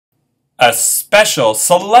A special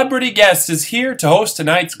celebrity guest is here to host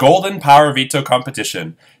tonight's Golden Power Veto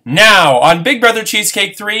competition. Now on Big Brother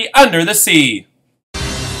Cheesecake 3 Under the Sea.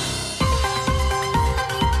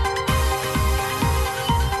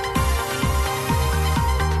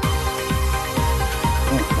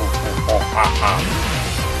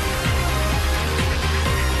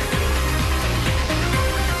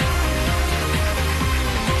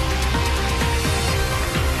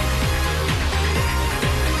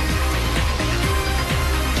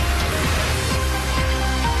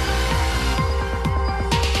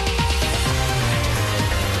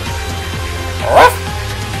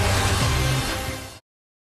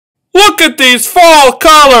 Look at these fall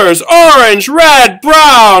colors, orange, red,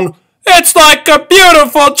 brown. It's like a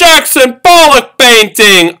beautiful Jackson Pollock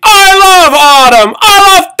painting. I love autumn.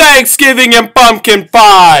 I love Thanksgiving and pumpkin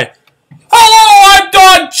pie. Hello, I'm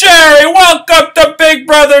Don Cherry. Welcome to Big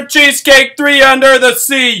Brother Cheesecake 3 Under the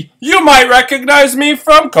Sea. You might recognize me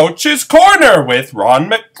from Coach's Corner with Ron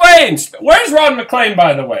McLean. Where's Ron McLean,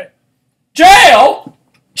 by the way? Jail?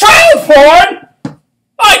 Child porn?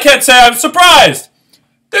 I can't say I'm surprised.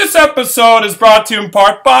 This episode is brought to you in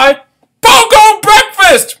part by Pogo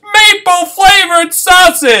Breakfast! Maple-flavored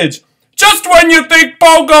sausage! Just when you think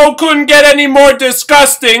Pogo couldn't get any more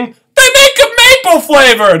disgusting, they make it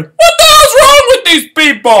maple-flavored! What the hell's wrong with these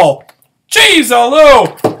people?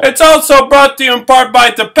 Jeez-a-loo! It's also brought to you in part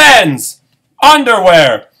by Depends.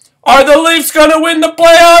 Underwear. Are the Leafs gonna win the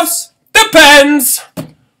playoffs? Depends!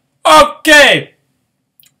 Okay.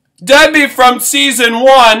 Debbie from season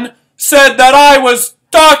 1 said that I was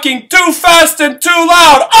talking too fast and too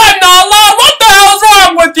loud. I'm not loud. What the hell's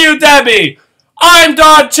wrong with you, Debbie? I'm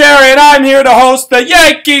Don Cherry, and I'm here to host the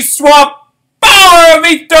Yankee Swap Power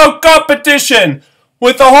Veto competition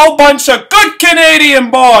with a whole bunch of good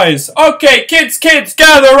Canadian boys. Okay, kids,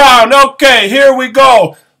 gather around. Okay, here we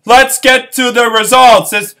go. Let's get to the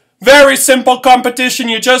results. It's very simple competition.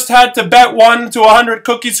 You just had to bet 1 to 100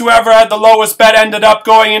 cookies. Whoever had the lowest bet ended up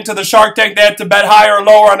going into the Shark Tank. They had to bet higher or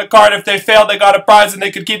lower on the card. If they failed, they got a prize and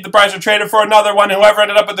they could keep the prize or trade it for another one. Whoever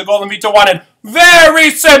ended up with the Golden Veto won it.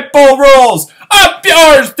 Very simple rules. Up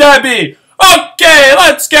yours, Debbie. Okay,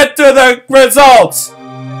 let's get to the results.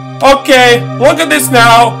 Okay, look at this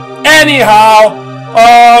now. Anyhow,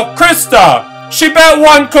 Krista, she bet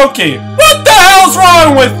 1 cookie. What the hell's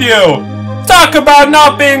wrong with you? Talk about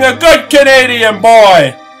not being a good Canadian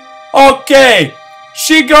boy. Okay,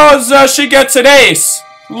 she gets an ace.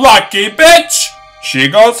 Lucky bitch. She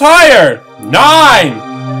goes higher.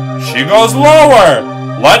 9. She goes lower.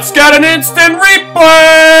 Let's get an instant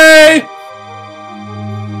replay.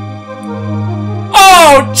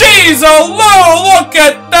 Oh, jeez, look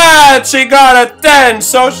at that. She got a 10,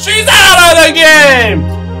 so she's out of the game.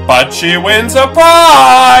 But she wins a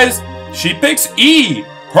prize. She picks E.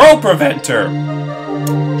 Pearl Preventer.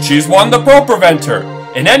 She's won the Pearl Preventer.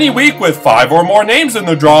 In any week with 5 or more names in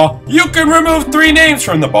the draw, you can remove 3 names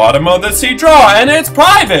from the bottom of the sea draw, and it's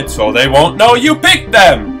private, so they won't know you picked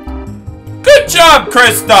them. Good job,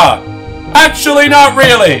 Krista! Actually, not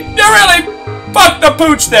really. You really fucked the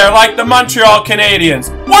pooch there like the Montreal Canadiens.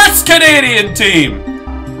 Worst Canadian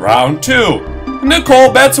team! Round 2.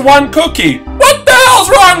 Nicole bets 1 cookie. What the hell's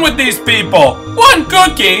wrong with these people? 1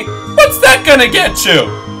 cookie? What's that gonna get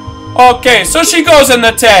you? Okay, so she goes in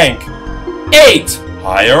the tank. 8.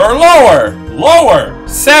 Higher or lower? Lower.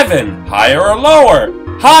 7. Higher or lower?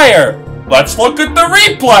 Higher. Let's look at the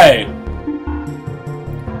replay.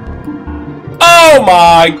 Oh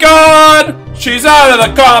my god! She's out of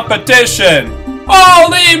the competition.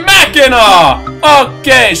 Holy Mackinaw!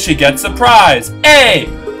 Okay, she gets a prize. A.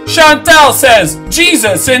 Chantel says,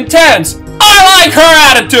 Jesus, intense. I like her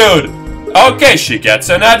attitude. Okay, she gets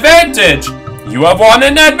an advantage. You have won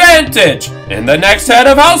an advantage in the next head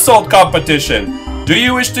of household competition. Do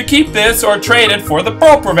you wish to keep this or trade it for the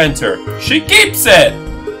Pearl Preventer? She keeps it.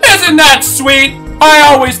 Isn't that sweet? I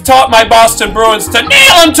always taught my Boston Bruins to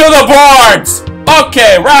nail them to the boards.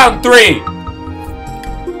 Okay, round 3.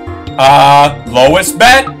 Lowest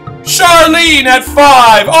bet? Charlene at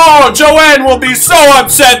 5. Oh, Joanne will be so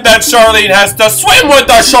upset that Charlene has to swim with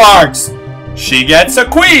the sharks. She gets a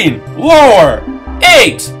queen. Lower.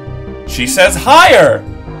 8. She says higher.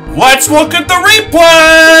 Let's look at the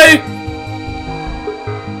replay.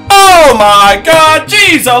 Oh my god,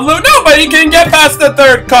 jeez-a-loo, nobody can get past the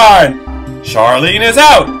 3rd card. Charlene is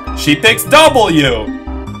out. She picks W.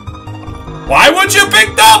 Why would you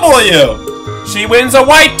pick W? She wins a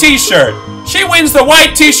white t-shirt. She wins the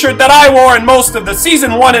white t-shirt that I wore in most of the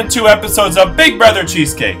season 1 and 2 episodes of Big Brother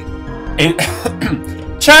Cheesecake.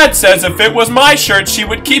 Chad says if it was my shirt, she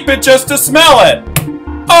would keep it just to smell it.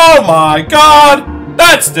 Oh my god!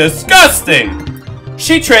 That's disgusting.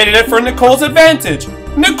 She traded it for Nicole's advantage.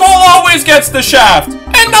 Nicole always gets the shaft,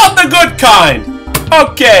 and not the good kind.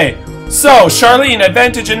 Okay, so Charlene,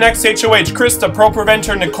 advantage in next HOH. Krista, Pro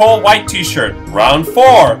Preventer, Nicole, white t-shirt. Round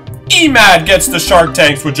 4. Emad gets the Shark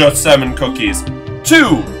Tanks with just 7 cookies.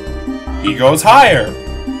 2. He goes higher.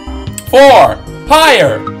 4.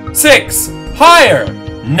 Higher. 6. Higher.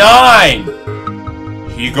 9.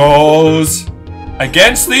 He goes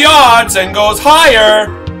against the odds and goes higher.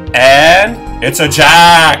 And it's a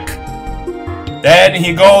jack. Then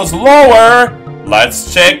he goes lower.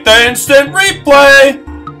 Let's check the instant replay.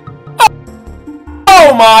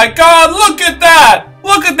 Oh my god, look at that.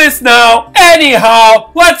 Look at this now.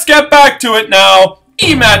 Anyhow, let's get back to it now.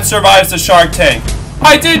 Emad survives the Shark Tank.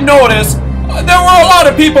 I did notice there were a lot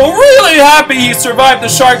of people really happy he survived the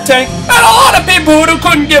Shark Tank, and a lot of people who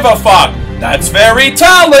couldn't give a fuck. That's very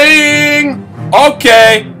telling.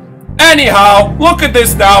 Okay. Anyhow, look at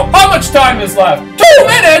this now. How much time is left? 2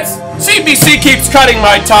 minutes? CBC keeps cutting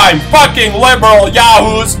my time. Fucking liberal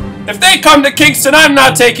yahoos. If they come to Kingston, I'm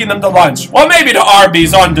not taking them to lunch. Well, maybe to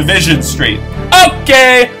Arby's on Division Street.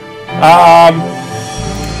 Okay.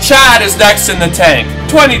 Chad is next in the tank.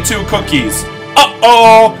 22 cookies.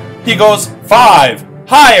 Uh-oh. He goes 5.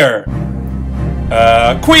 Higher.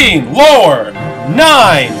 Queen. Lower.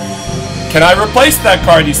 9. Can I replace that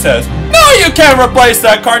card, he says. No, you can't replace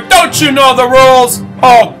that card. Don't you know the rules?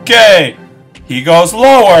 Okay. He goes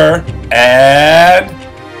lower. And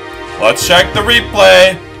let's check the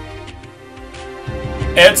replay.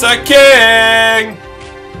 It's a king.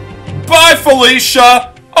 Bye,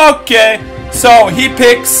 Felicia. Okay. So he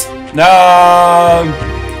picks,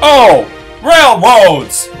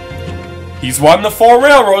 railroads. He's won the 4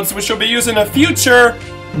 railroads, which will be used in a future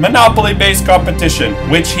Monopoly-based competition,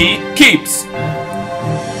 which he keeps.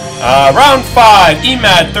 Round 5.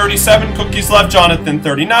 Emad, 37 cookies left. Jonathan,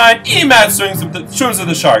 39. Emad swims with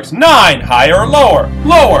the Sharks. 9. Higher or lower?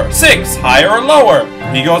 Lower. 6. Higher or lower?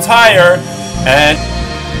 He goes higher. And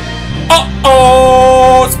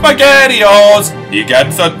uh-oh! SpaghettiOs! He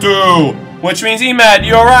gets a 2. Which means, Emad,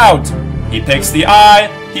 you're out. He picks the eye.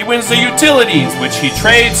 He wins the utilities, which he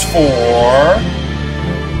trades for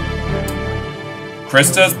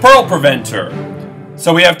Krista's Pearl Preventer.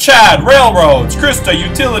 So we have Chad, Railroads, Krista,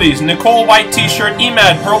 Utilities, Nicole, White T-shirt,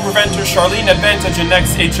 Emad, Pearl Preventer, Charlene, Advantage, and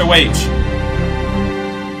next HOH.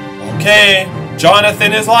 Okay,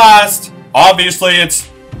 Jonathan is last. Obviously, it's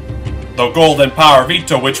the Golden Power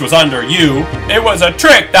Veto, which was under you. It was a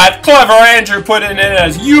trick that clever Andrew put in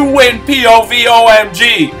as you win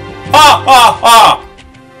POVOMG. Ha ha ha.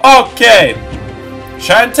 Okay.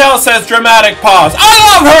 Chantel says dramatic pause. I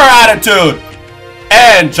love her attitude.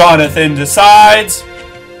 And Jonathan decides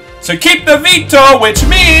to keep the veto, which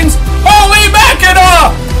means, holy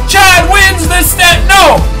mackerel! Chad wins the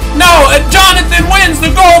Jonathan wins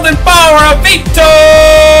the Golden Power of Veto!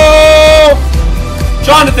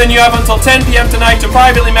 Jonathan, you have until 10 p.m. tonight to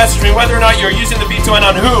privately message me whether or not you're using the veto and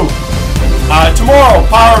on who. Tomorrow,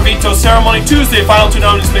 Power Veto Ceremony. Tuesday, final 2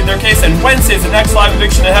 nominees make their case. And Wednesday is the next live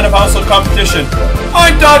eviction ahead of household competition.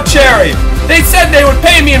 I'm Dog Cherry. They said they would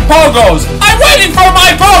pay me in pogos. I'm waiting for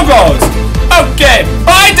my pogos. Okay,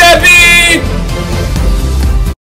 bye, Debbie.